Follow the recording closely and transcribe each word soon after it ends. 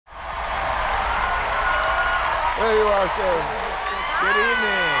There you are, sir. Good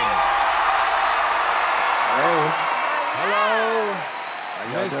evening. Hello.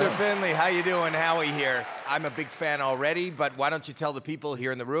 Mr. Finley, how you doing? Howie here. I'm a big fan already, but why don't you tell the people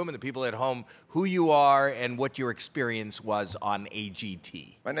here in the room and the people at home who you are and what your experience was on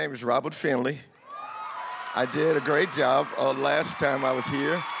AGT. My name is Robert Finley. I did a great job last time I was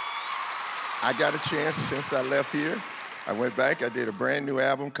here. I got a chance since I left here. I went back, I did a brand new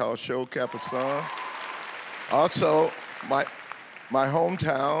album called Show Capucon. Also, my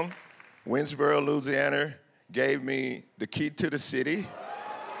hometown, Winsboro, Louisiana, gave me the key to the city.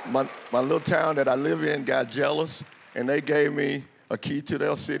 My little town that I live in got jealous, and they gave me a key to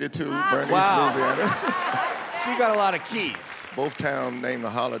their city too, Bernice, Louisiana. So you got a lot of keys. Both towns named the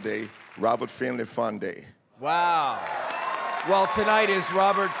holiday Robert Finley Fun Day. Wow. Well, tonight is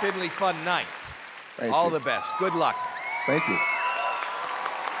Robert Finley Fun Night. Thank All you. the best. Good luck. Thank you.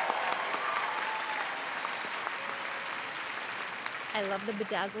 I love the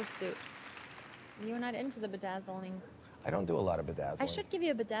bedazzled suit. You were not into the bedazzling. I don't do a lot of bedazzling. I should give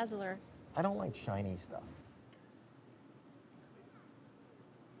you a bedazzler. I don't like shiny stuff.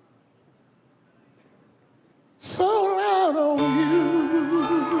 So loud on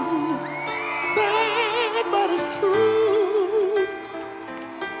you, sad but it's true.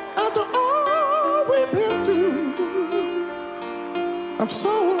 After all we've been through, I'm so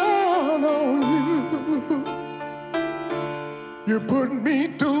loud on you. You put me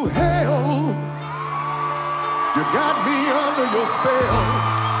through hell. You got me under your spell.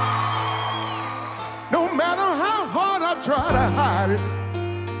 No matter how hard I try to hide it,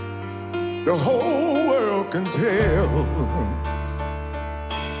 the whole world can tell.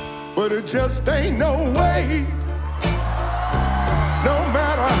 But it just ain't no way. No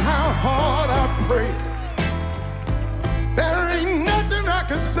matter how hard I pray, there ain't nothing I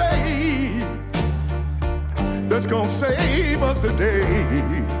can say that's gonna save us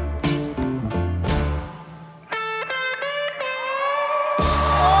today.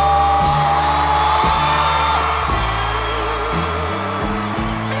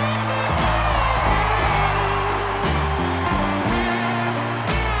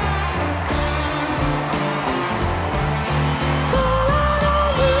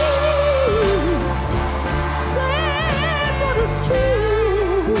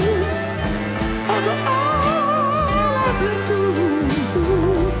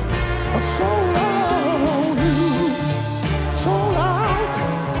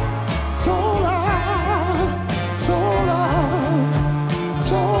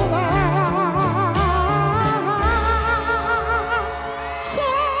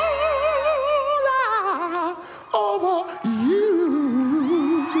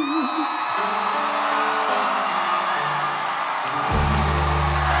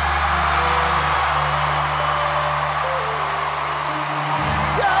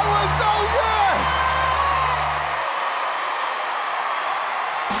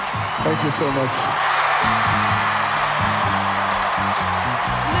 Thank you so much.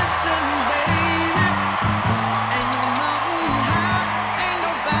 Listen, baby, ain't no mountain high, ain't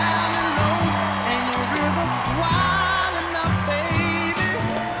no valley low, ain't no river wide enough, baby.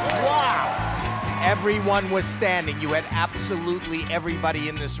 Wow. Everyone was standing. You had absolutely everybody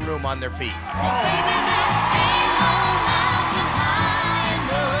in this room on their feet.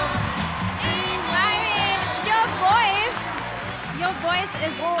 Your voice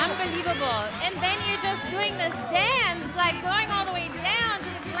is unbelievable. And then you're just doing this dance, like going all the way down to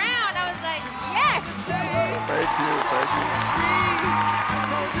the ground. I was like, yes! Thank you.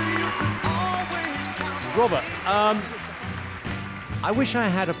 Robert, I wish I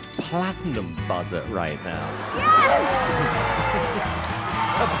had a platinum buzzer right now. Yes!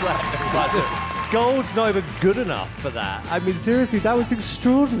 A platinum buzzer. Gold's not even good enough for that. I mean, seriously, that was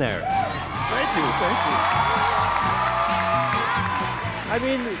extraordinary. Thank you, thank you. I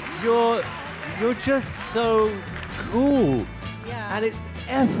mean, you're just so cool. Yeah. And it's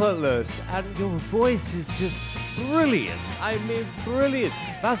effortless, and your voice is just brilliant. I mean, brilliant.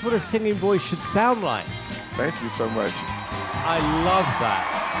 That's what a singing voice should sound like. Thank you so much. I love that.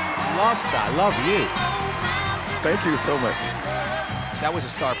 Love that. Love you. Thank you so much. That was a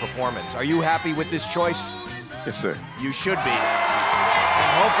star performance. Are you happy with this choice? Yes, sir. You should be. And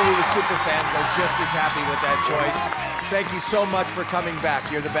hopefully the superfans are just as happy with that choice. Thank you so much for coming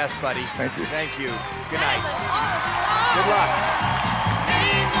back. You're the best, buddy. Thank you. Thank you. Good night. Good luck.